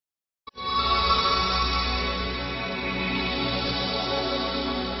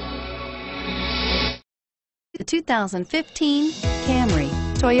2015 Camry.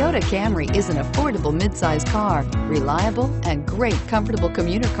 Toyota Camry is an affordable midsize car, reliable and great comfortable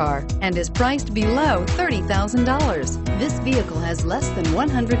commuter car, and is priced below $30,000. This vehicle has less than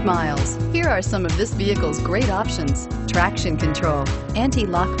 100 miles. Here are some of this vehicle's great options: traction control,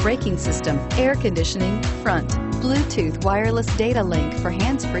 anti-lock braking system, air conditioning, front, Bluetooth wireless data link for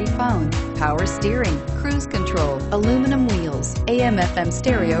hands-free phone, power steering, cruise control, aluminum wheels, AM/FM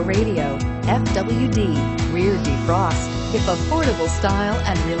stereo radio, FWD, rear defrost. If affordable style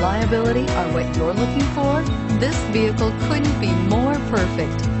and reliability are what you're looking for, this vehicle couldn't be more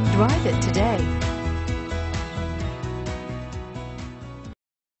perfect. Drive it today.